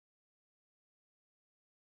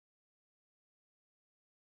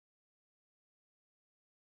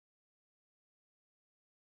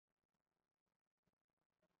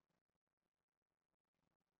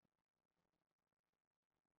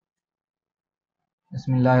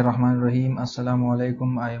Bismillahirrahmanirrahim. Assalamu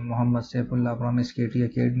alaikum. I am Muhammad Saifullah from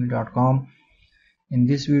Sktacademy.com. In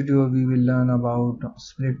this video, we will learn about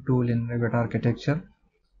split tool in Revit Architecture.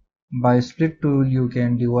 By split tool, you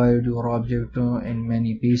can divide your object in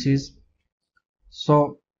many pieces.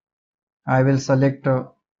 So, I will select a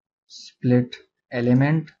split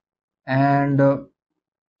element, and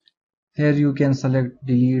here you can select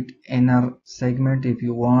delete inner segment if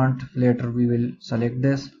you want. Later we will select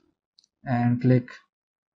this and click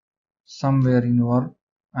somewhere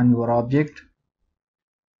on your object.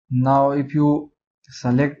 Now if you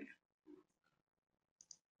select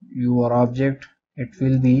your object, it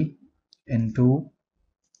will be in two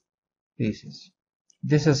pieces.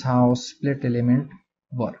 This is how split element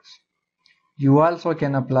works. You also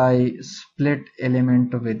can apply split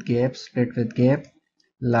element with Gabe, split with Gabe,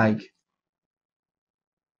 like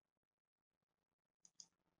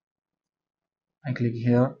I click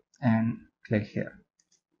here and click here,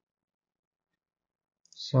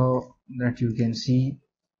 so that you can see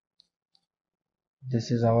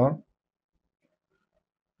this is our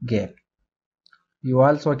Gabe. You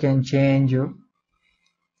also can change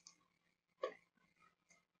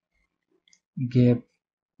Gabe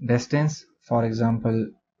distance, for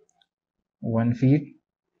example 1 feet,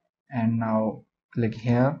 and now click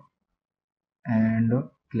here and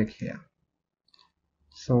click here.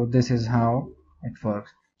 So this is how it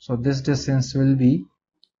works. So this distance will be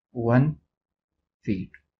 1 feet,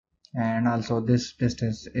 and also this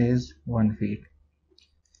distance is 1 feet.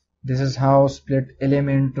 This is how split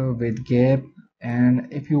element with Gabe.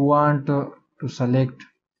 And if you want to select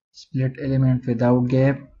split element without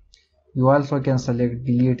Gabe, you also can select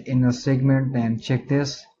delete inner segment and check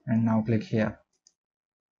this, and now click here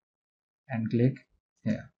and click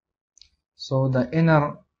here. So the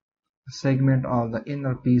inner segment or the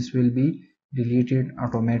inner piece will be deleted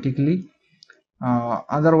automatically.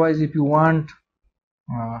 Otherwise, if you want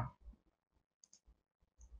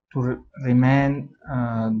to remain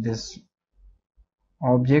this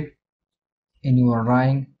object in your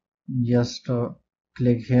drawing, just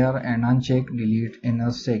click here and uncheck delete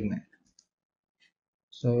inner segment.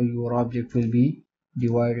 So your object will be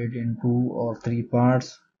divided in 2 or 3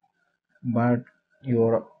 parts, but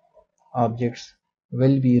your objects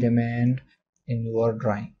will be remained in your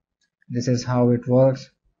drawing. This is how it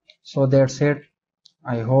works. So that's it.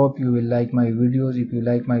 I hope you will like my videos. If you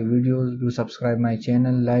like my videos, do subscribe my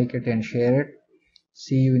channel, like it and share it.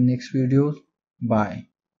 See you in next videos. Bye.